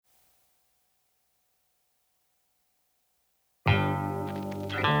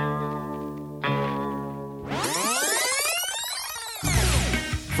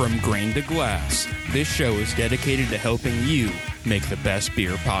From grain to glass, this show is dedicated to helping you make the best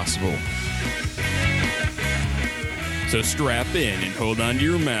beer possible. So strap in and hold on to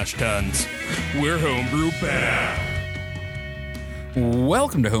your mash tuns. We're Homebrew Bound.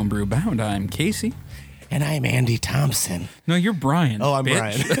 Welcome to Homebrew Bound. I'm Casey. And I'm Andy Thompson. No, you're Brian. Oh, I'm bitch.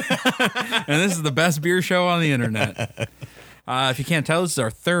 Brian. And this is the best beer show on the internet. If you can't tell, this is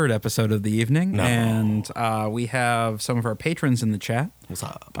our third episode of the evening. No. And we have some of our patrons in the chat. What's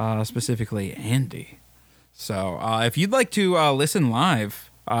up? Specifically Andy. So if you'd like to listen live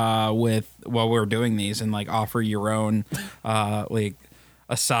while we're doing these and like offer your own like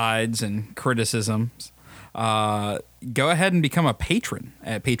asides and criticisms, go ahead and become a patron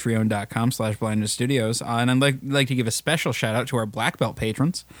at patreon.com/blindnessstudios. And I'd like to give a special shout out to our black belt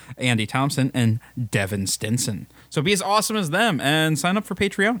patrons, Andy Thompson and Devin Stinson. So be as awesome as them and sign up for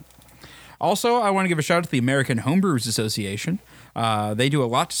Patreon. Also, I want to give a shout out to the American Homebrewers Association. They do a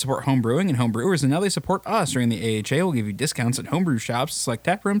lot to support homebrewing and homebrewers, and now they support us during the AHA. Will give you discounts at homebrew shops, select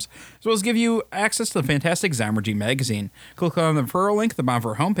tap rooms, as well as give you access to the fantastic Zymergy magazine. Click on the referral link at the bottom of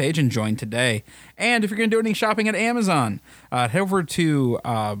our homepage and join today. And if you're going to do any shopping at Amazon, head over to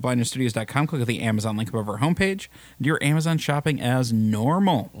blindnessstudios.com, click on the Amazon link above our homepage, do your Amazon shopping as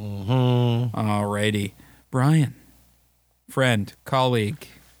normal. Mm-hmm. Alrighty. Brian, friend, colleague,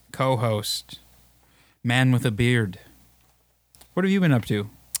 co-host, man with a beard. What have you been up to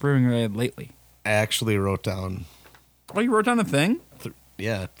brewing lately? I actually wrote down... Oh, you wrote down a thing?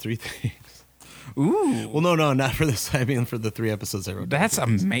 three things. Ooh. Well, no, not for this. I mean, for the 3 episodes I wrote down. That's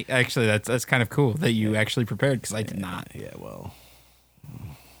amazing. Actually, that's kind of cool that you actually prepared, because I did not. Yeah, well,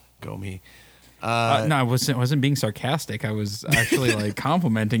 go me. No, I wasn't being sarcastic. I was actually like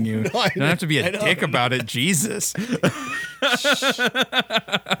complimenting you. No, You don't have to be a dick about it. Jesus.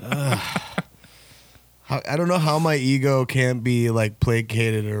 I don't know how my ego can't be like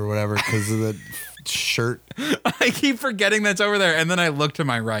placated or whatever because of the shirt. I keep forgetting that's over there, and then I look to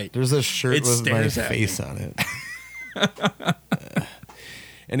my right. There's a shirt It with my stares at face on it.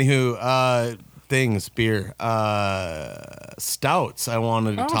 Anywho, things, beer. Stouts I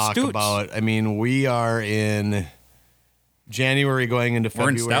wanted to talk stouts. about. I mean, we are in January going into We're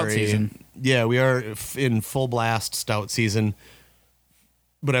in February. stout season. Yeah, we are in full blast stout season.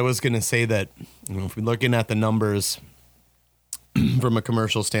 But I was going to say that, if we're looking at the numbers from a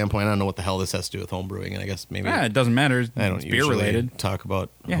commercial standpoint, I don't know what the hell this has to do with homebrewing, and I guess maybe It doesn't matter. I don't It's beer usually related. talk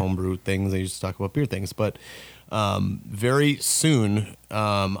about Yeah. homebrew things. I used to talk about beer things, but very soon,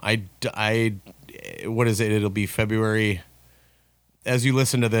 what is it? It'll be February. As you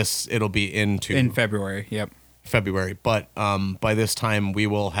listen to this, it'll be in February. Yep. February. But by this time, we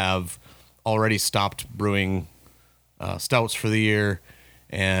will have already stopped brewing stouts for the year.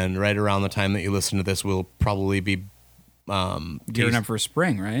 And right around the time that you listen to this, we'll probably be Gearing up for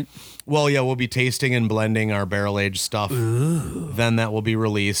spring, right? Well, yeah, we'll be tasting and blending our barrel-aged stuff. Ooh. Then that will be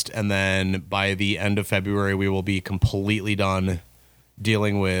released, and then by the end of February, we will be completely done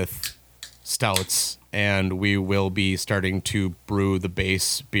dealing with stouts, and we will be starting to brew the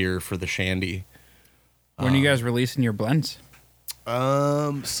base beer for the shandy. When are you guys releasing your blends?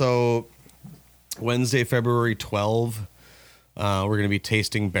 So Wednesday, February 12th, we're going to be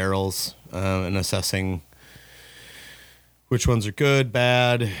tasting barrels and assessing which ones are good,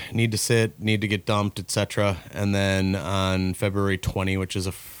 bad, need to sit, need to get dumped, etc. And then on February 20, which is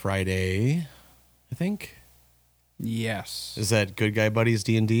a Friday, I think. Yes. Is that Good Guy Buddies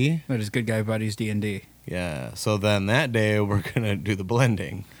D&D? That is Good Guy Buddies D&D. Yeah. So then that day we're going to do the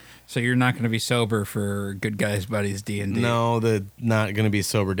blending. So you're not going to be sober for Good Guys Buddies D&D? No, the not going to be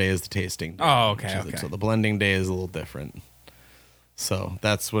sober day is the tasting day. Oh, okay. So the blending day is a little different. So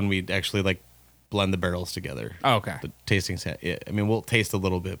that's when we actually like blend the barrels together. Oh, okay. The tasting set. Yeah, I mean, we'll taste a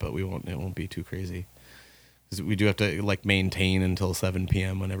little bit, but we won't. It won't be too crazy. Because we do have to like maintain until 7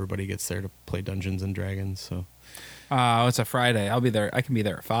 p.m. when everybody gets there to play Dungeons and Dragons. So. It's a Friday. I'll be there. I can be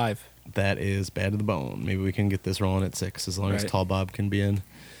there at 5. That is bad to the bone. Maybe we can get this rolling at 6 as long as Right. Tall Bob can be in.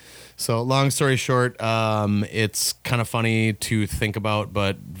 So long story short, it's kind of funny to think about,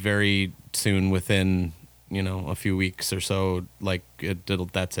 but very soon within, a few weeks or so, like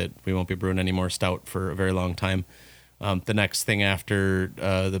that's it. We won't be brewing any more stout for a very long time. The next thing after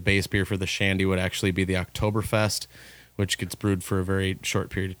the base beer for the shandy would actually be the Oktoberfest, which gets brewed for a very short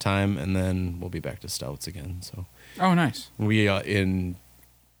period of time, and then we'll be back to stouts again. So. Oh, nice. We in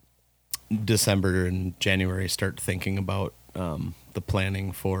December and January start thinking about the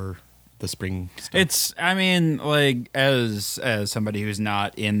planning for the spring stuff. As somebody who's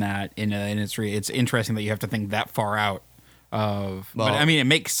not in the industry, it's interesting that you have to think that far out But Well, I mean, it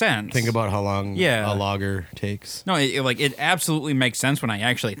makes sense. Think about how long Yeah. a lager takes. No, it absolutely makes sense when I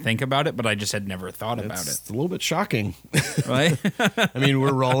actually think about it, but I just had never thought about it. It's a little bit shocking. Right? I mean,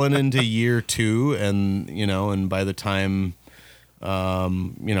 we're rolling into year 2, and and by the time,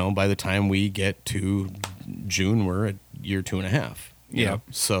 by the time we get to June, we're at year 2.5. you Yeah. know?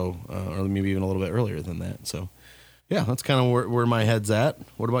 So, or maybe even a little bit earlier than that. So, yeah, that's kind of where my head's at.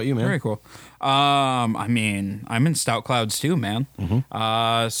 What about you, man? Very cool. I mean, I'm in Stout Clouds too, man.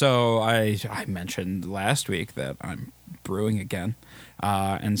 So I mentioned last week that I'm brewing again.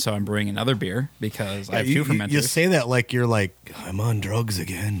 And so I'm brewing another beer because I have two fermenters. You say that like you're like, I'm on drugs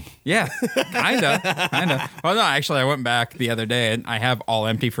again. Yeah, kinda. Well, no, actually, I went back the other day and I have all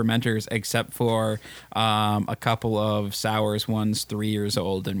empty fermenters except for a couple of sours. One's 3 years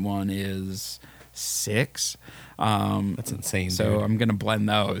old and one is 6. That's insane. So dude. I'm gonna blend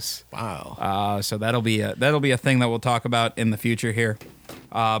those. Wow. So that'll be a thing that we'll talk about in the future here.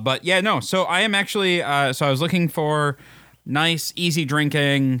 But yeah, no. So I am actually. So I was looking for nice, easy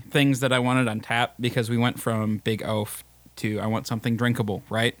drinking things that I wanted on tap because we went from Big Oaf to I want something drinkable,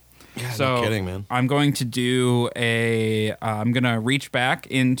 right? Yeah, So no kidding, man. I'm going to do I'm gonna reach back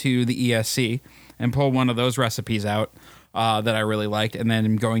into the ESC and pull one of those recipes out that I really liked, and then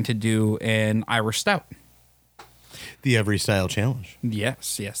I'm going to do an Irish Stout. The Every Style Challenge.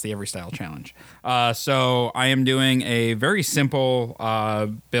 Yes, the Every Style Challenge. So I am doing a very simple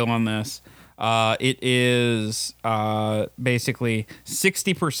bill on this. It is basically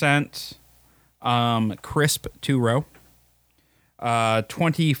 60% crisp 2-row,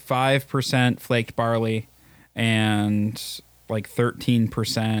 25% flaked barley, and like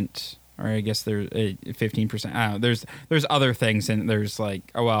 13%, or I guess there's 15%. I don't know, there's other things, and there's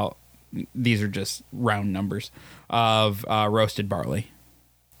like, oh well, these are just round numbers of roasted barley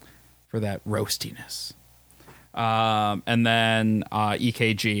for that roastiness. And then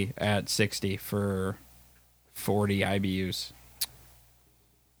EKG at 60 for 40 IBUs.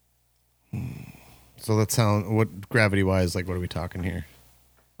 So that sound what gravity wise, like what are we talking here?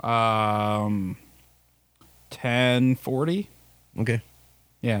 1040. Okay.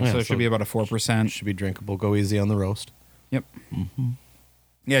 Yeah, so it should be about a 4%. Should be drinkable. Go easy on the roast. Yep.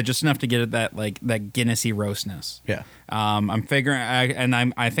 Yeah, just enough to get it that Guinnessy roastness. Yeah. I'm figuring,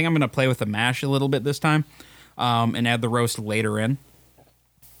 I think I'm gonna play with the mash a little bit this time, and add the roast later in.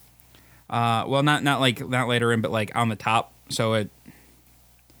 Well, not later in, but like on the top. So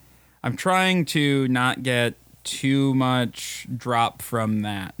I'm trying to not get too much drop from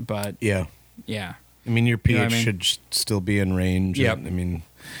that, but Yeah. yeah. I mean, your pH know what I mean? should still be in range. Yep. I mean,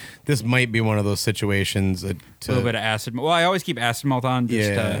 this might be one of those situations that A little bit of acid. Well, I always keep acid malt on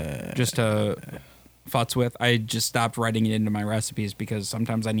just to futz with. I just stopped writing it into my recipes because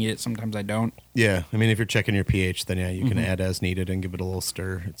sometimes I need it, sometimes I don't. Yeah. I mean, if you're checking your pH, then you can add as needed and give it a little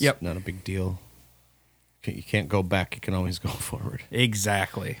stir. It's Yep. not a big deal. You can't go back. You can always go forward.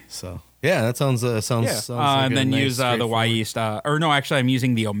 Exactly. So yeah, that sounds Yeah. like And a then nice, use the straightforward- Y yeast. Or no, actually, I'm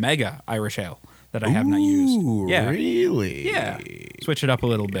using the Omega Irish Ale that I have not used. Ooh, Yeah. really? Yeah. Switch it up a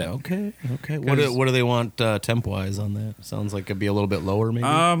little bit. Okay. What do they want temp wise on that? Sounds like it'd be a little bit lower, maybe.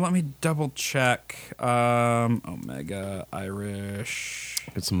 Let me double check. Omega Irish.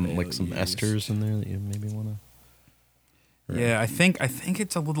 Get some ale some yeast. esters in there that you maybe want to. Yeah, I think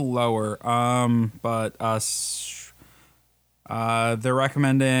it's a little lower. But they're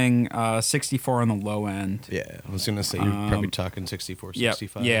recommending 64 on the low end. Yeah, I was gonna say you're probably talking 64, Yep.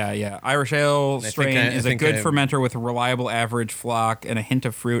 65. Yeah. Irish ale strain is a good fermenter with a reliable average flock and a hint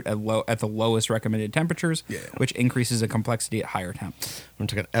of fruit at the lowest recommended temperatures, which increases the complexity at higher temps. We're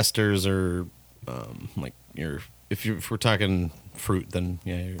talking esters or if we're talking fruit, then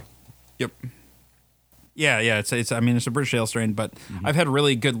Yep. Yeah. It's a British ale strain, but I've had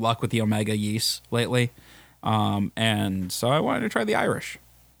really good luck with the Omega yeast lately, and so I wanted to try the Irish,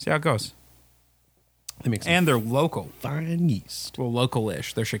 see how it goes. they make some And they're local. fine yeast. Well,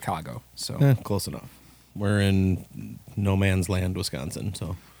 local-ish. They're Chicago, so. Close enough. We're in no man's land, Wisconsin.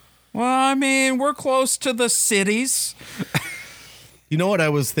 So Well, I mean, we're close to the cities. you know what I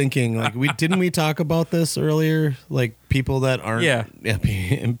was thinking? Like didn't we talk about this earlier? Like people that aren't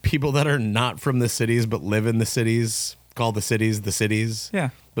and people that are not from the cities but live in the cities, call the cities. Yeah.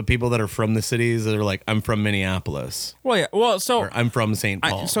 But people that are from the cities that are like, I'm from Minneapolis. Well, yeah. Well, so Or I'm from St.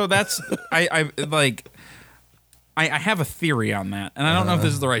 Paul. so that's I have a theory on that, and I don't know if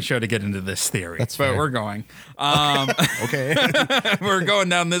this is the right show to get into this theory. That's but fair. we're going. Okay. We're going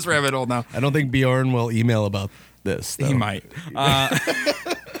down this rabbit hole now. I don't think Bjorn will email about this, though. He might.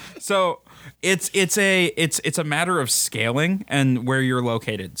 So it's a matter of scaling and where you're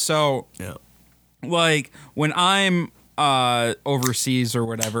located. So Yeah. like when I'm overseas or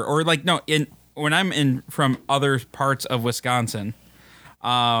whatever, or like no, when I'm in from other parts of Wisconsin,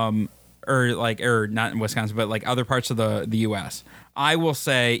 or not in Wisconsin, but like other parts of the U.S., I will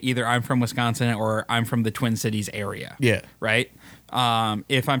say either I'm from Wisconsin or I'm from the Twin Cities area. Yeah. Right.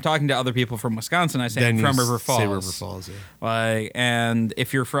 If I'm talking to other people from Wisconsin, I say Then I'm from you River Falls. say River Falls, yeah. Like, and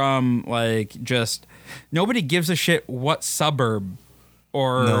if you're from like just nobody gives a shit what suburb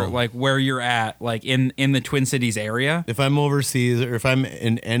or No. like where you're at, like in the Twin Cities area. If I'm overseas or if I'm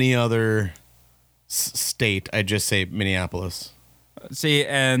in any other state, I just say Minneapolis. See,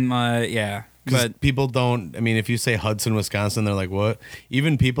 and yeah, But but people don't. I mean, if you say Hudson, Wisconsin, they're like, "What?"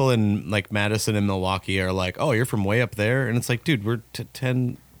 Even people in like Madison and Milwaukee are like, "Oh, you're from way up there," and it's like, "Dude, we're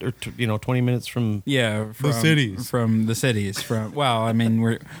 10 or 20 minutes from." yeah, from cities. From the cities. From well, I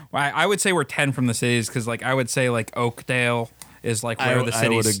mean, I would say we're 10 from the cities because like I would say like Oakdale is like where the I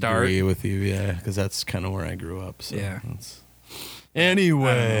would cities start. agree with you, yeah, because that's kind of where I grew up. So Yeah. that's-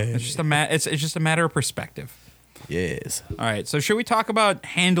 Anyway, It's just it's just a matter of perspective. yes, All right, so should we talk about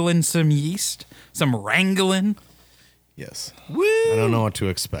handling some yeast, some wrangling? yes. Woo! I don't know what to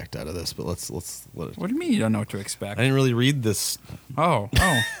expect out of this, but let's let it. What do you mean you don't know what to expect? I didn't really read this. Oh.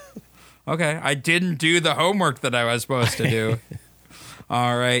 Okay, I didn't do the homework that I was supposed to do.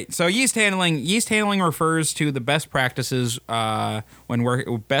 All right. So yeast handling. Yeast handling refers to the best practices when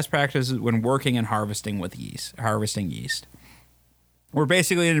working and harvesting yeast. We're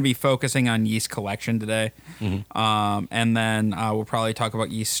basically going to be focusing on yeast collection today, and then we'll probably talk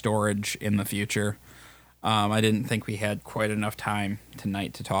about yeast storage in the future. I didn't think we had quite enough time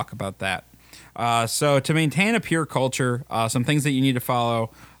tonight to talk about that. So to maintain a pure culture, some things that you need to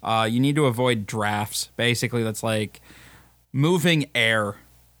follow. You need to avoid drafts. Basically, that's like moving air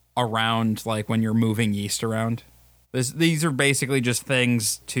around, like when you're moving yeast around. These are basically just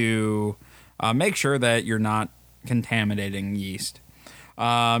things to make sure that you're not contaminating yeast.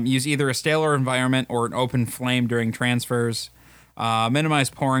 Use either a staler environment or an open flame during transfers. Minimize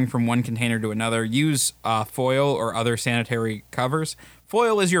pouring from one container to another. Use foil or other sanitary covers.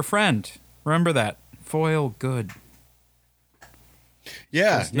 Foil is your friend. Remember that. Foil, good.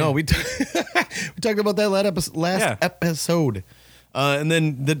 Yeah, no, we talked about that last episode. And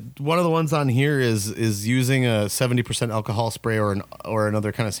then one of the ones on here is using a 70% alcohol spray or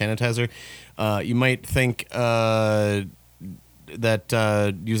another kind of sanitizer. You might think that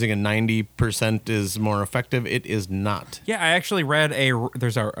using a 90% is more effective. It is not. Yeah, I actually read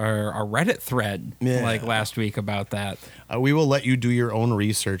there's a Reddit thread like last week about that. We will let you do your own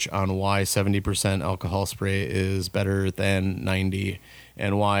research on why 70% alcohol spray is better than 90,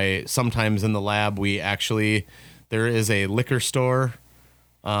 and why sometimes in the lab there is a liquor store.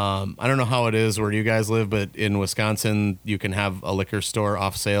 I don't know how it is where you guys live, but in Wisconsin, you can have a liquor store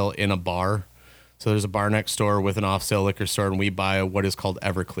off sale in a bar. So there's a bar next door with an off sale liquor store, and we buy what is called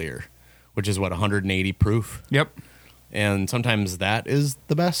Everclear, which is 180 proof. Yep. And sometimes that is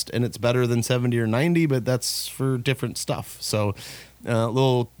the best, and it's better than 70 or 90, but that's for different stuff. So a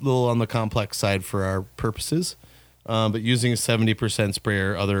little on the complex side for our purposes. But using a 70% spray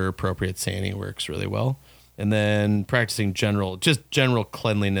or other appropriate sanding works really well. And then practicing general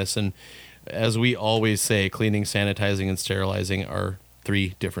cleanliness. And as we always say, cleaning, sanitizing, and sterilizing are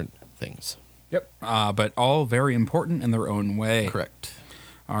 3 different things. Yep. But all very important in their own way. Correct.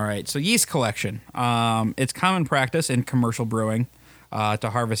 All right. So yeast collection. It's common practice in commercial brewing to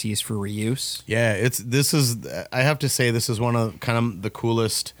harvest yeast for reuse. Yeah, I have to say this is one of kind of the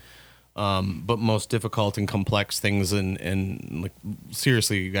coolest but most difficult and complex things, and like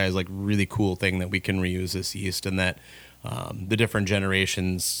seriously, you guys, like really cool thing that we can reuse this yeast, and that the different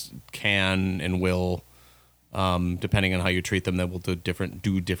generations can and will, depending on how you treat them, that will do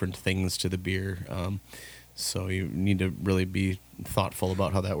different things to the beer. So you need to really be thoughtful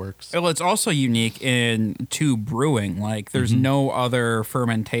about how that works. Well, it's also unique to brewing. Like, there's no other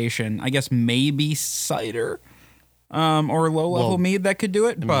fermentation. I guess maybe cider or low-level mead that could do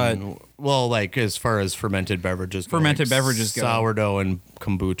it, like as far as fermented beverages go, beverages go. Sourdough and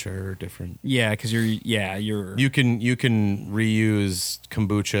kombucha are different. Yeah, because you're You can reuse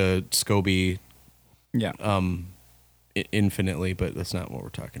kombucha, SCOBY, infinitely, but that's not what we're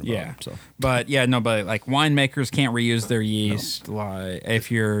talking about. Yeah. So, but like winemakers can't reuse their yeast. No. Like if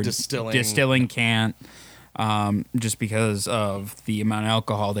you're distilling can't, just because of the amount of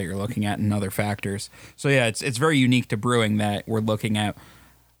alcohol that you're looking at and other factors. So yeah, it's very unique to brewing that we're looking at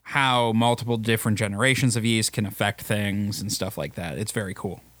how multiple different generations of yeast can affect things and stuff like that. It's very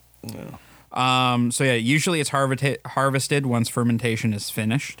cool. Yeah. So yeah, usually it's harvested once fermentation is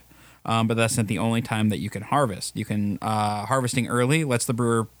finished. But that's not the only time that you can harvest. You can harvesting early lets the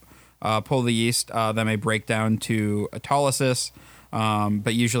brewer pull the yeast, that may break down to autolysis,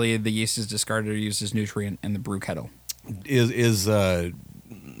 but usually the yeast is discarded or used as nutrient in the brew kettle. Is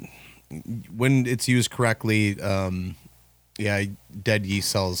when it's used correctly, dead yeast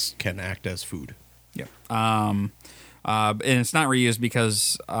cells can act as food. Yeah. And it's not reused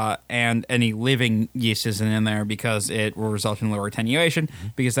because, and any living yeast isn't in there because it will result in lower attenuation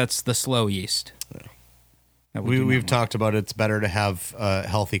because that's the slow yeast. Yeah. We've talked about it's better to have a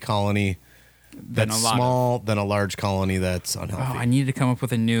healthy colony that's small than a large colony that's unhealthy. Oh, I need to come up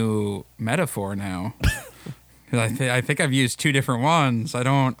with a new metaphor now. 'Cause I think I've used two different ones. I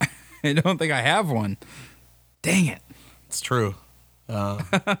don't think I have one. Dang it. It's true.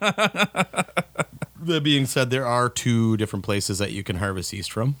 That being said, there are two different places that you can harvest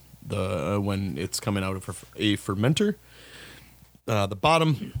yeast from. When it's coming out of a fermenter, the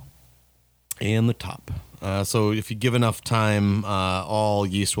bottom and the top. So if you give enough time, all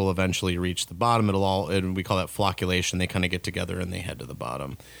yeast will eventually reach the bottom. And we call that flocculation. They kind of get together and they head to the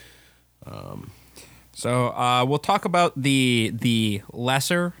bottom. So we'll talk about the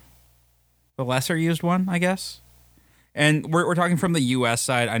lesser used one, I guess. And we're talking from the U.S.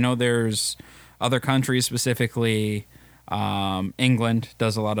 side. I know there's other countries, specifically England,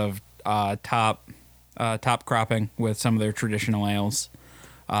 does a lot of top cropping with some of their traditional ales.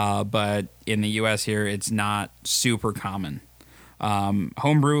 But in the U.S. here, it's not super common.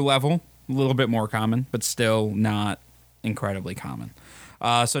 Homebrew level, a little bit more common, but still not incredibly common.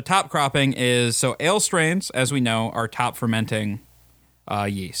 So top cropping is, so ale strains, as we know, are top fermenting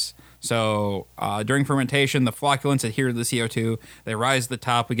yeast. So during fermentation, the flocculants adhere to the CO2. They rise to the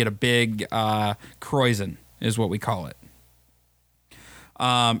top. We get a big kreuzen is what we call it.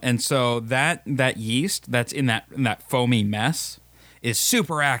 And so that yeast that's in that foamy mess is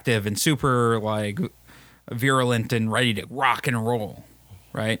super active and super like virulent and ready to rock and roll,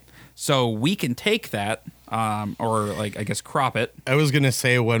 right? So we can take that or like I guess crop it. I was gonna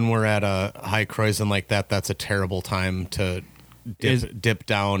say when we're at a high kreuzen like that, that's a terrible time to dip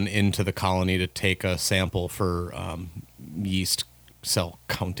down into the colony to take a sample for yeast cell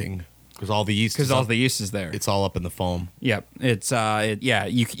counting because all the yeast is there. It's all up in the foam. Yep. It's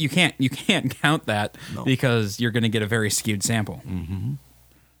you can't count that because you're going to get a very skewed sample. Mm-hmm.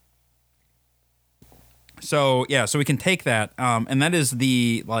 So we can take that and that is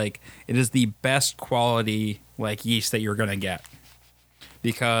it is the best quality like yeast that you're going to get.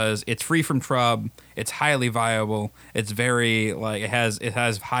 Because it's free from trub, it's highly viable, it's very like it has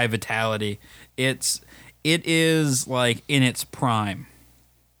high vitality. It is like in its prime.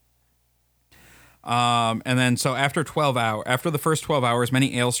 And then so after the first 12 hours,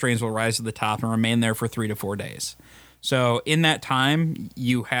 many ale strains will rise to the top and remain there for 3 to 4 days. So in that time,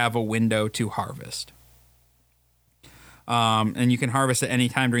 you have a window to harvest. And you can harvest at any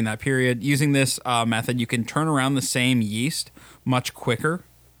time during that period. Using this method, you can turn around the same yeast much quicker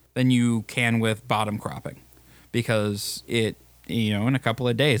than you can with bottom cropping because it, in a couple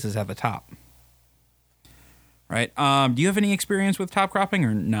of days is at the top. Right? Do you have any experience with top cropping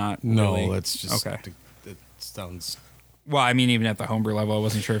or not? No, really? it's just, okay. It sounds... Well, I mean, even at the homebrew level, I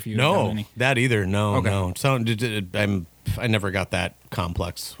wasn't sure if you had any. That either. No, okay. No. So I never got that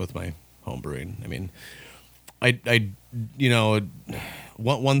complex with my homebrewing. I mean,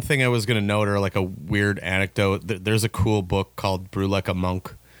 one thing I was going to note or like a weird anecdote, there's a cool book called Brew Like a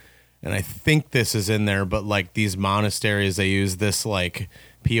Monk. And I think this is in there, but like these monasteries, they use this like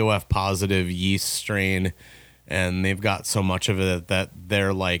POF positive yeast strain and they've got so much of it that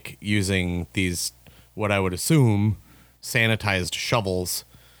they're like using these, what I would assume, sanitized shovels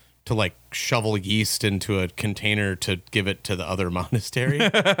to like shovel yeast into a container to give it to the other monastery.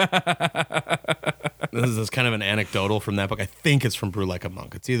 This is kind of an anecdotal from that book. I think it's from Brew Like a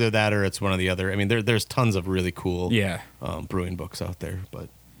Monk. It's either that or it's one of the other. I mean, there's tons of really cool brewing books out there, but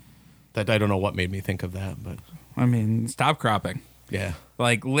that I don't know what made me think of that. But I mean, stop cropping. Yeah.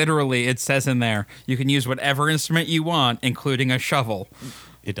 Like literally, it says in there you can use whatever instrument you want, including a shovel.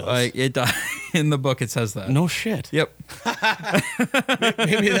 It does. Like it does. In the book, it says that. No shit. Yep.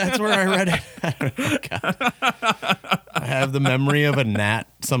 Maybe that's where I read it. I don't know. God. I have the memory of a gnat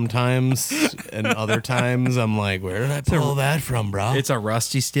sometimes, and other times I'm like, where did I pull that from, bro? It's a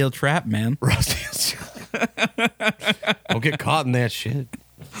rusty steel trap, man. Rusty steel. Don't get caught in that shit.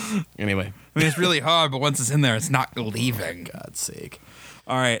 Anyway. I mean, it's really hard, but once it's in there, it's not leaving. God's sake.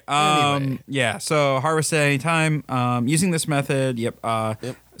 All right. Anyway. Yeah. So harvest at any time. Using this method. Yep.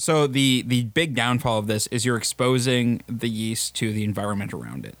 So the big downfall of this is you're exposing the yeast to the environment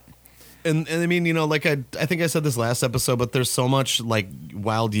around it. And I mean, like I think I said this last episode, but there's so much like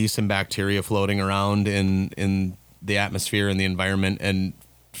wild yeast and bacteria floating around in the atmosphere and the environment, and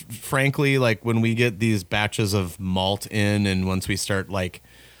frankly, like when we get these batches of malt in, and once we start like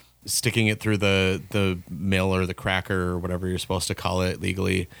sticking it through the mill or the cracker or whatever you're supposed to call it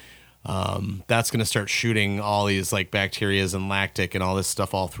legally, that's going to start shooting all these like bacterias and lactic and all this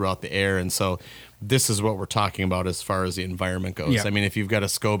stuff all throughout the air. And so this is what we're talking about as far as the environment goes. Yeah. I mean, if you've got a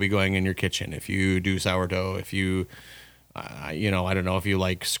SCOBY going in your kitchen, if you do sourdough, if you, I don't know, if you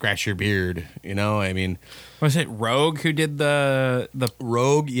like scratch your beard, I mean. Was it Rogue who did the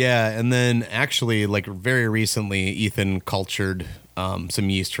Rogue? Yeah. And then actually like very recently, Ethan cultured some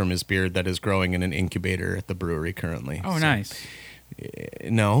yeast from his beard that is growing in an incubator at the brewery currently. Oh, So, nice.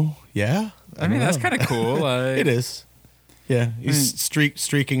 No. Yeah. I mean, don't that's know. kind of cool. It is. Yeah. He's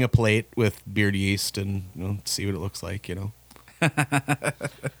streaking a plate with beard yeast and see what it looks like,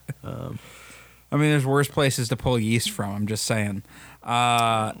 I mean, there's worse places to pull yeast from. I'm just saying.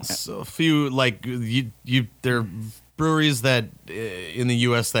 So a few like there are breweries that in the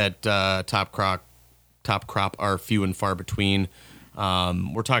U.S. that top crop are few and far between.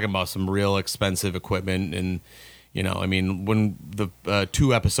 We're talking about some real expensive equipment, and I mean, when the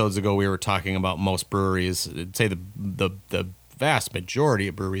 2 episodes ago we were talking about most breweries, I'd say the vast majority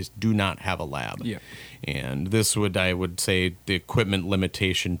of breweries do not have a lab. Yeah. And this I would say the equipment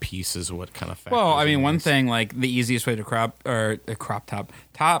limitation piece is what kind of factors. Well, I mean, in one this. thing, like the easiest way to top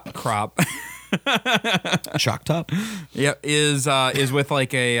crop, Shock top. yeah, is with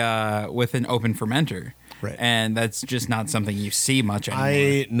like with an open fermenter, Right. And that's just not something you see much anymore.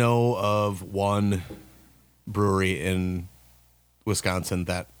 I know of one brewery in Wisconsin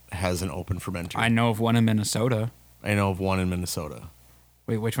that has an open fermenter. I know of one in Minnesota. I know of one in Minnesota.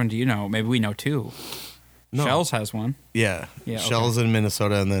 Wait, which one do you know? Maybe we know 2. No. Shells has one. Yeah. Yeah, Shell's in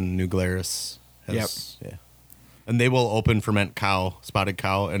Minnesota, and then New Glarus has. Yeah. And they will open ferment spotted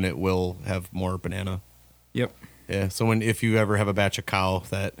cow, and it will have more banana. Yep. Yeah. So if you ever have a batch of cow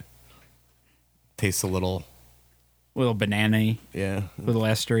that tastes a little, Little banana-y, yeah, little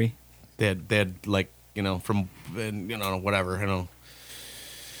estery. they had like from whatever.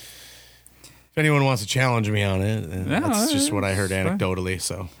 If anyone wants to challenge me on it, that's just what I heard it's fine. anecdotally.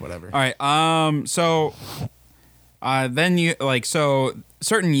 So whatever. All right. So, then so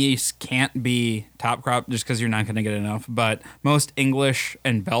certain yeasts can't be top crop just because you're not going to get enough. But most English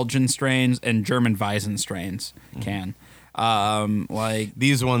and Belgian strains and German Weizen strains can.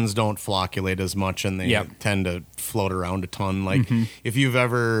 These ones don't flocculate as much, and they Yep. tend to float around a ton. Like if you've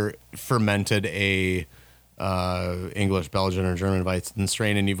ever fermented a English, Belgian, or German Weizen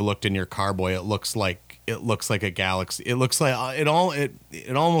strain, and you've looked in your carboy, it looks like a galaxy. It looks like it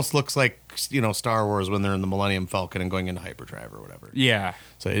almost looks like Star Wars when they're in the Millennium Falcon and going into hyperdrive or whatever. Yeah.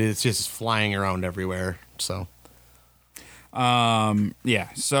 So it's just flying around everywhere. So Yeah.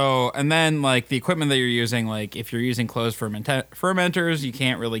 So, and then like the equipment that you're using, like if you're using closed fermenters, you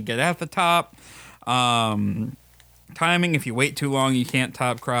can't really get at the top. Timing, if you wait too long, you can't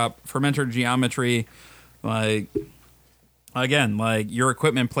top crop. Fermenter geometry, like again, like your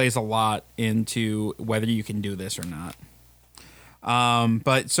equipment plays a lot into whether you can do this or not.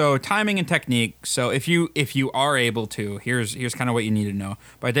 But so timing and technique. So if you are able to, here's kind of what you need to know.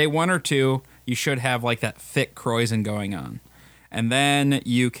 By day 1 or 2, you should have like that thick krausen going on, and then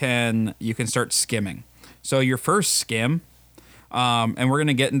you can start skimming. So your first skim, and we're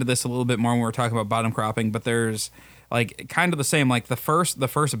gonna get into this a little bit more when we're talking about bottom cropping. But there's like kind of the same. Like the first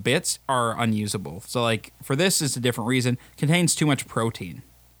bits are unusable. So like for this is a different reason. Contains too much protein.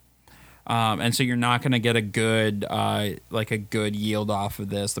 And so you're not going to get a good yield off of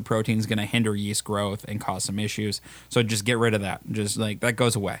this. The protein's going to hinder yeast growth and cause some issues. So just get rid of that. Just like that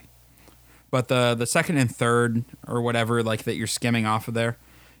goes away. But the second and third or whatever like that you're skimming off of there,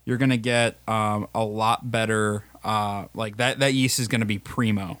 you're going to get a lot better. Like that yeast is going to be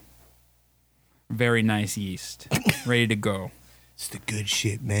primo. Very nice yeast, ready to go. it's the good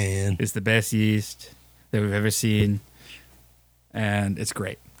shit, man. It's the best yeast that we've ever seen, and it's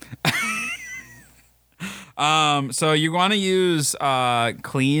great. So you want to use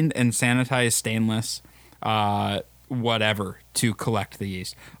cleaned and sanitized stainless, whatever, to collect the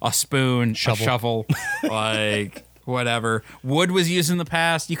yeast. A spoon, a shovel, like whatever. Wood was used in the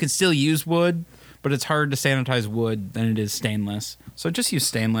past. You can still use wood, but it's hard to sanitize wood than it is stainless. So just use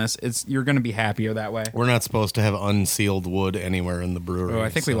stainless. You're going to be happier that way. We're not supposed to have unsealed wood anywhere in the brewery. Oh, I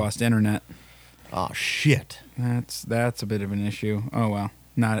think we lost internet. Oh shit. That's a bit of an issue. Oh well,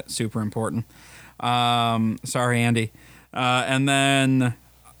 not super important. Sorry, Andy. And then,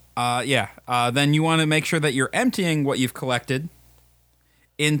 then you want to make sure that you're emptying what you've collected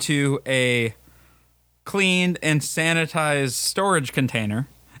into a cleaned and sanitized storage container,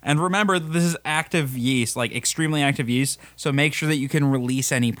 And remember, this is active yeast, like extremely active yeast. So make sure that you can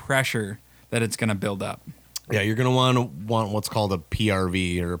release any pressure that it's going to build up. Yeah, you're going to want what's called a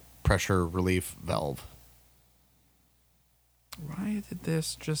PRV, or pressure relief valve. Why did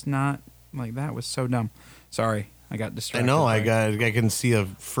this just not, like, that was so dumb. Sorry, I got distracted. I know, I can see a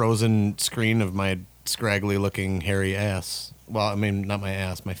frozen screen of my scraggly looking hairy ass. Well, I mean, not my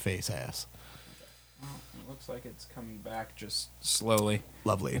ass, my face ass. It looks like it's coming back just slowly.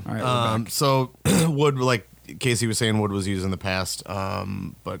 Lovely. All right, we're back. So wood, like Casey was saying, wood was used in the past,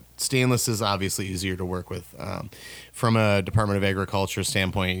 but stainless is obviously easier to work with. From a Department of Agriculture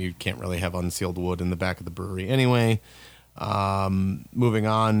standpoint, you can't really have unsealed wood in the back of the brewery anyway. Moving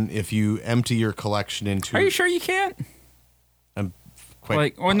on, if you empty your collection into... Are you sure you can't? I'm quite...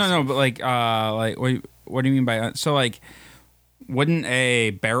 Like, oh, no, but what do you mean by... So, like, wouldn't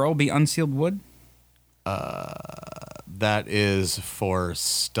a barrel be unsealed wood? That is for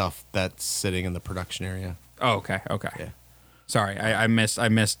stuff that's sitting in the production area. Oh, okay. Yeah. Sorry, I missed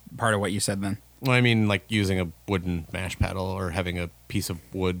part of what you said then. Well, I mean, like using a wooden mash paddle, or having a piece of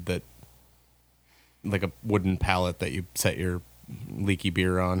wood that, like a wooden pallet that you set your leaky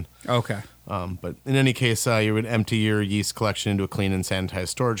beer on. Okay. But in any case, you would empty your yeast collection into a clean and sanitized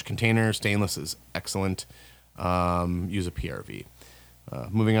storage container. Stainless is excellent. Use a PRV.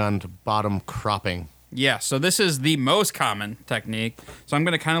 Moving on to bottom cropping. Yeah, so this is the most common technique. So I'm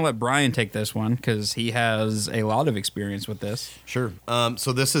going to kind of let Brian take this one because he has a lot of experience with this. Sure.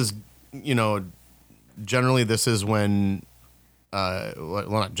 So this is, generally this is when, well,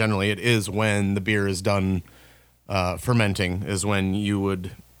 not generally, it is when the beer is done fermenting, is when you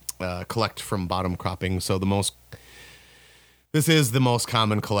would collect from bottom cropping. So this is the most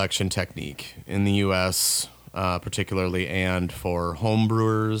common collection technique in the U.S., particularly, and for home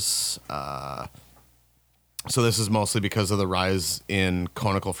brewers. So this is mostly because of the rise in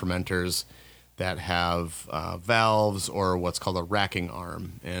conical fermenters that have valves, or what's called a racking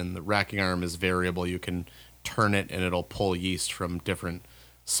arm. And the racking arm is variable. You can turn it and it'll pull yeast from different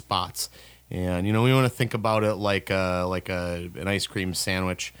spots. And, we want to think about it like an ice cream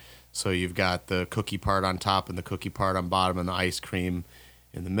sandwich. So you've got the cookie part on top and the cookie part on bottom, and the ice cream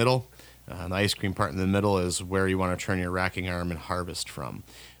in the middle. The ice cream part in the middle is where you want to turn your racking arm and harvest from.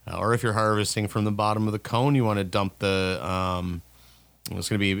 Or if you're harvesting from the bottom of the cone, you want to dump it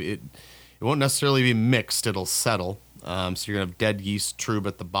won't necessarily be mixed, it'll settle. So you're going to have dead yeast trub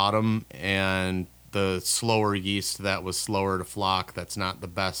at the bottom, and the slower yeast that was slower to flock, that's not the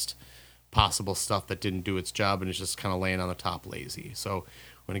best possible stuff, that didn't do its job, and it's just kind of laying on the top lazy. So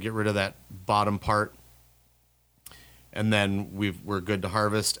we're going to get rid of that bottom part, and then we're good to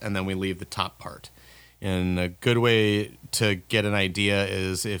harvest, and then we leave the top part. And a good way to get an idea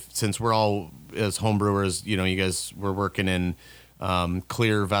is, since we're all, as homebrewers, you guys were working in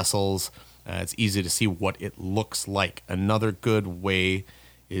clear vessels, it's easy to see what it looks like. Another good way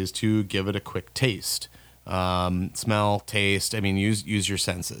is to give it a quick taste. Smell, taste, use your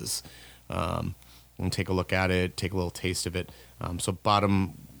senses. And take a look at it, take a little taste of it. So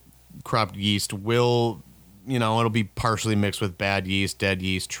bottom cropped yeast will... it'll be partially mixed with bad yeast, dead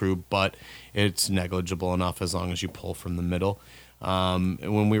yeast, true, but it's negligible enough as long as you pull from the middle.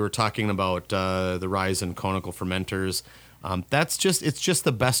 When we were talking about the rise in conical fermenters, it's just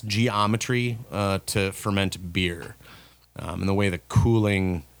the best geometry to ferment beer. And the way the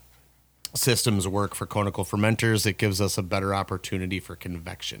cooling systems work for conical fermenters, it gives us a better opportunity for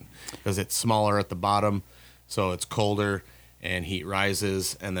convection because it's smaller at the bottom, so it's colder. And heat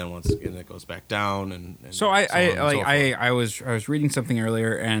rises, and then once again it goes back down. And so I was reading something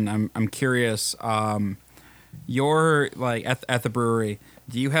earlier, and I'm curious. You're like at the brewery.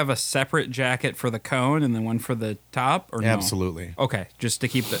 Do you have a separate jacket for the cone and then one for the top, or no? Absolutely. Okay, just to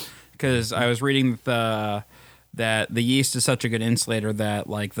keep because I was reading that the yeast is such a good insulator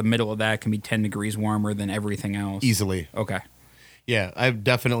that like the middle of that can be 10 degrees warmer than everything else. Easily. Okay. Yeah, I've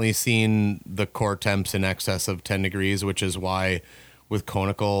definitely seen the core temps in excess of 10 degrees, which is why with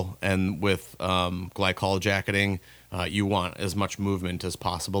conical and with glycol jacketing, you want as much movement as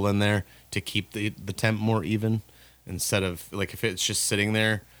possible in there to keep the temp more even, instead of, like, if it's just sitting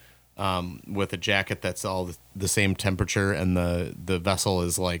there with a jacket that's all the same temperature, and the vessel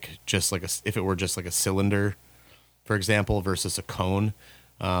is if it were just like a cylinder, for example, versus a cone,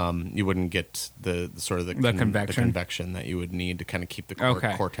 you wouldn't get the convection that you would need to kind of keep the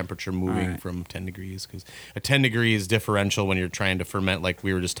core temperature moving from 10 degrees. Because a 10 degrees differential when you're trying to ferment, like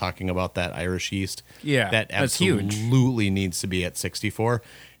we were just talking about that Irish yeast, that absolutely needs to be at 64.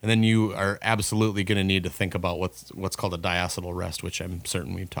 And then you are absolutely going to need to think about what's called a diacetyl rest, which I'm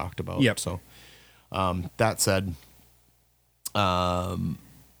certain we've talked about. Yep. So that said,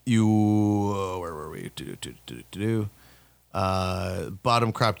 where were we?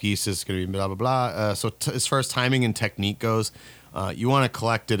 Bottom crop yeast is going to be blah blah blah. So as far as timing and technique goes, you want to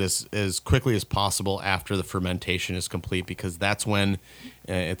collect it as quickly as possible after the fermentation is complete, because that's when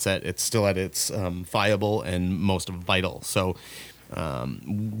it's still at its viable and most vital. So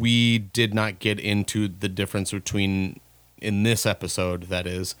we did not get into the difference between, in this episode, that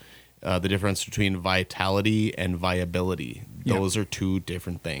is, the difference between vitality and viability. Those are two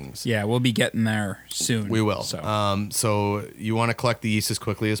different things. Yeah, we'll be getting there soon. We will. So, so you want to collect the yeast as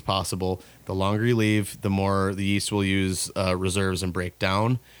quickly as possible. The longer you leave, the more the yeast will use reserves and break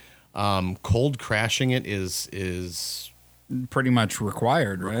down. Cold crashing it is pretty much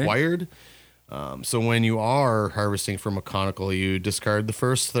required, right? required. So when you are harvesting from a conical, you discard the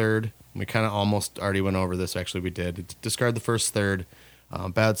first third. We kind of almost already went over this. Actually, we did. Discard the first third.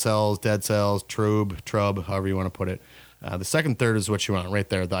 Bad cells, dead cells, trub, however you want to put it. The second third is what you want right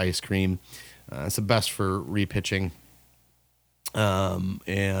there, the ice cream. It's the best for repitching.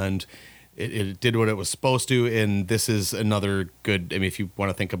 And it did what it was supposed to. And this is another good, I mean, if you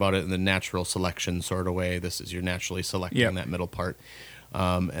want to think about it in the natural selection sort of way, this is you're naturally selecting that middle part.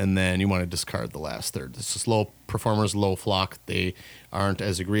 And then you want to discard the last third. This is low performers, low flock. They aren't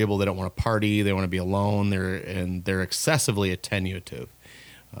as agreeable. They don't want to party. They want to be alone. They're excessively attenuative.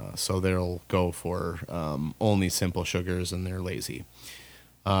 So they'll go for only simple sugars, and they're lazy.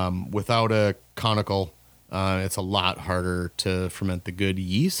 Without a conical, it's a lot harder to ferment the good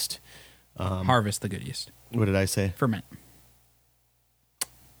yeast. Harvest the good yeast. What did I say? Ferment.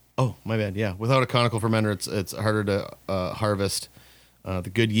 Oh, my bad. Yeah, without a conical fermenter, it's harder to harvest the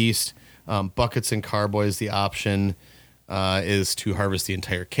good yeast. Buckets and carboys, the option is to harvest the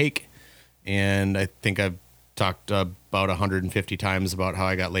entire cake. And I think I've talked about 150 times about how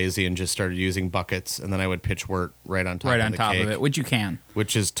I got lazy and just started using buckets, and then I would pitch wort right on top of the cake, of it, which you can.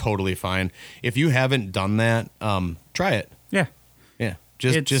 Which is totally fine. If you haven't done that, try it. Yeah. Yeah.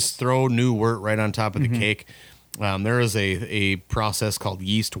 Just throw new wort right on top of the cake. There is a process called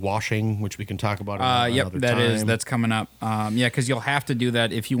yeast washing, which we can talk about another time. That's coming up. Because you'll have to do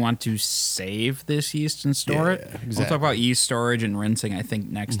that if you want to save this yeast and store it. Exactly. We'll talk about yeast storage and rinsing, I think,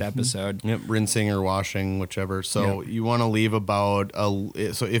 next episode. Yep, rinsing or washing, whichever. So you want to leave about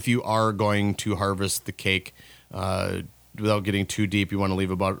so if you are going to harvest the cake without getting too deep, you want to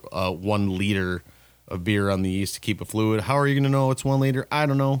leave about 1 liter of beer on the yeast to keep it fluid. How are you going to know it's 1 liter? I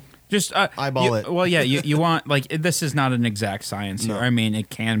don't know. Just eyeball it. Well, yeah, you want, like, this is not an exact science here. No. I mean, it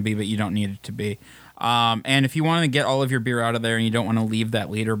can be, but you don't need it to be. And if you want to get all of your beer out of there and you don't want to leave that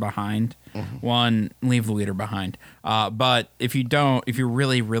liter behind, leave the liter behind. But if you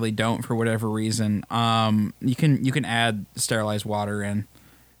really, really don't for whatever reason, you can add sterilized water in.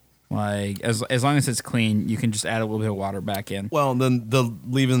 Like, as long as it's clean, you can just add a little bit of water back in. Well, then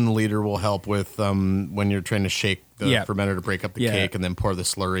leaving the liter will help with when you're trying to shake the fermenter to break up the cake and then pour the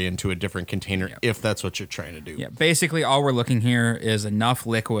slurry into a different container if that's what you're trying to do. Yeah, basically all we're looking here is enough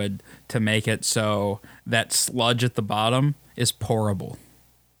liquid to make it so that sludge at the bottom is pourable.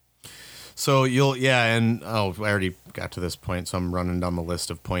 So I already got to this point, so I'm running down the list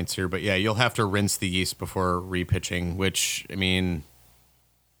of points here. But yeah, you'll have to rinse the yeast before repitching, which, I mean,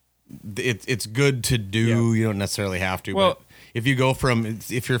 it's good to do. Yeah. You don't necessarily have to. Well, but if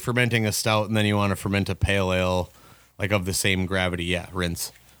you're fermenting a stout and then you want to ferment a pale ale, like of the same gravity,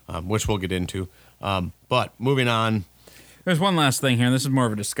 rinse, which we'll get into. But moving on. There's one last thing here. This is more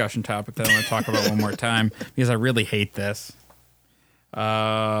of a discussion topic that I want to talk about one more time because I really hate this.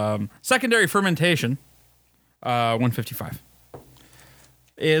 Secondary fermentation, 155,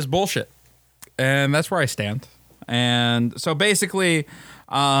 is bullshit. And that's where I stand. And so basically,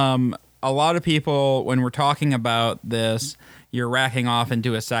 a lot of people, when we're talking about this, you're racking off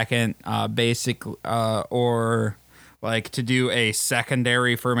into a second or like to do a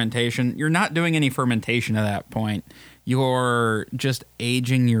secondary fermentation. You're not doing any fermentation at that point. You're just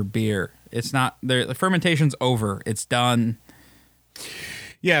aging your beer. It's not there. The fermentation's over. It's done.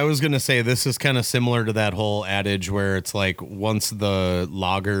 Yeah, I was going to say this is kind of similar to that whole adage where it's like once the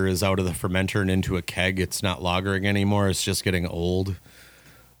lager is out of the fermenter and into a keg, it's not lagering anymore. It's just getting old.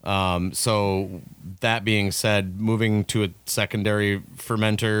 So that being said, moving to a secondary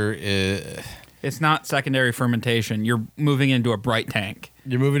fermenter, it's not secondary fermentation. You're moving into a bright tank.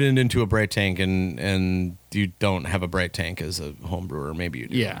 You're moving it into a bright tank, and you don't have a bright tank as a home brewer. Maybe you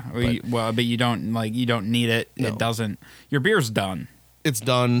do. Yeah, but you don't need it. No. It doesn't. Your beer's done. It's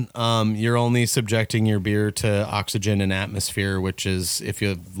done. You're only subjecting your beer to oxygen and atmosphere, which is, if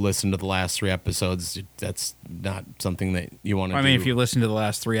you've listened to the last 3 episodes, that's not something that you want to do. I mean, if you listen to the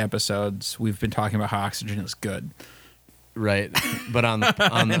last 3 episodes, we've been talking about how oxygen is good. Right, but on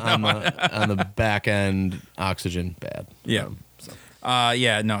the back end, oxygen bad. Yeah.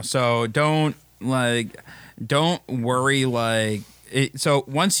 No. So don't worry. So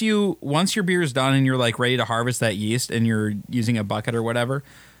once your beer is done and you're like ready to harvest that yeast and you're using a bucket or whatever,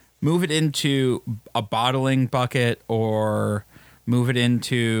 move it into a bottling bucket or move it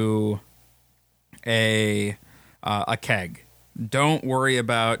into a keg. Don't worry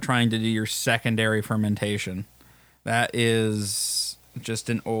about trying to do your secondary fermentation. That is just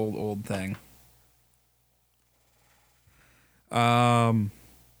an old thing. But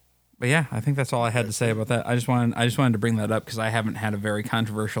yeah, I think that's all I had to say about that. I just wanted to bring that up because I haven't had a very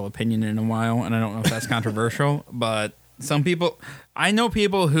controversial opinion in a while, and I don't know if that's controversial, but some people, I know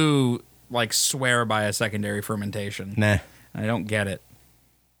people who like swear by a secondary fermentation. Nah. I don't get it.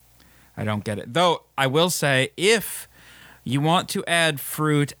 Though I will say, if you want to add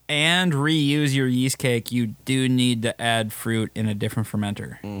fruit and reuse your yeast cake, you do need to add fruit in a different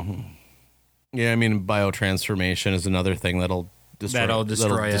fermenter. Mm-hmm. Yeah, I mean, biotransformation is another thing that'll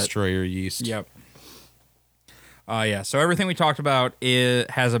destroy your yeast. Yep. So everything we talked about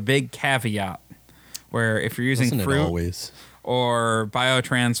has a big caveat where if you're using Isn't fruit it always? or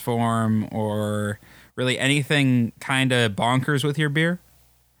biotransform or really anything kind of bonkers with your beer,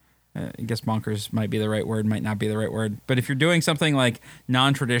 I guess bonkers might be the right word, might not be the right word. But if you're doing something like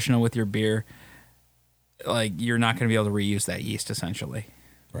non-traditional with your beer, like you're not going to be able to reuse that yeast essentially.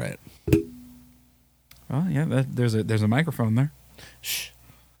 Right. Well, yeah, there's a microphone there. Shh.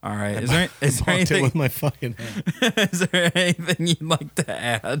 All right. Is there Bumped it anything with my fucking hand. is there anything you'd like to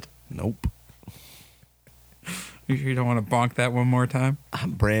add? Nope. You sure you don't want to bonk that one more time?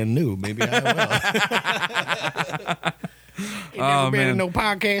 I'm brand new. Maybe I will. Never been in no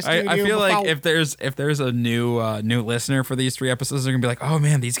podcast studio I feel before. like if there's a new listener for these 3 episodes, they're gonna be like, oh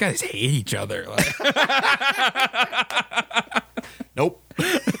man, these guys hate each other. Like, nope.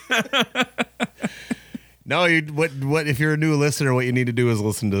 No, what if you're a new listener, what you need to do is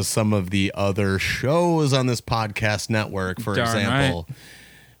listen to some of the other shows on this podcast network, for Darn example. Right.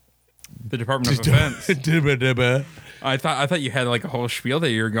 The Department of Defense. Dibba-dibba. I thought you had like a whole spiel that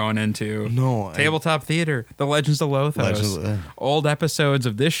you were going into. No. Tabletop theater, The Legends of Lothos, old episodes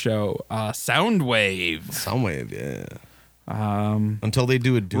of this show, Soundwave, yeah. Until they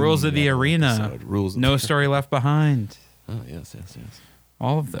do a Doom Rules of the Arena, episode. Rules. No Story Left Behind. Oh yes.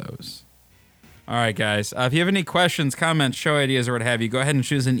 All of those. All right, guys. If you have any questions, comments, show ideas, or what have you, go ahead and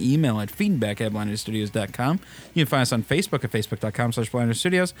shoot us an email at feedback@blindstudios.com. You can find us on Facebook at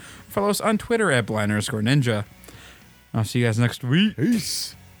facebook.com/blindstudios. Follow us on Twitter at blind_ninja. I'll see you guys next week.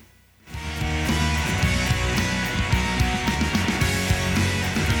 Peace.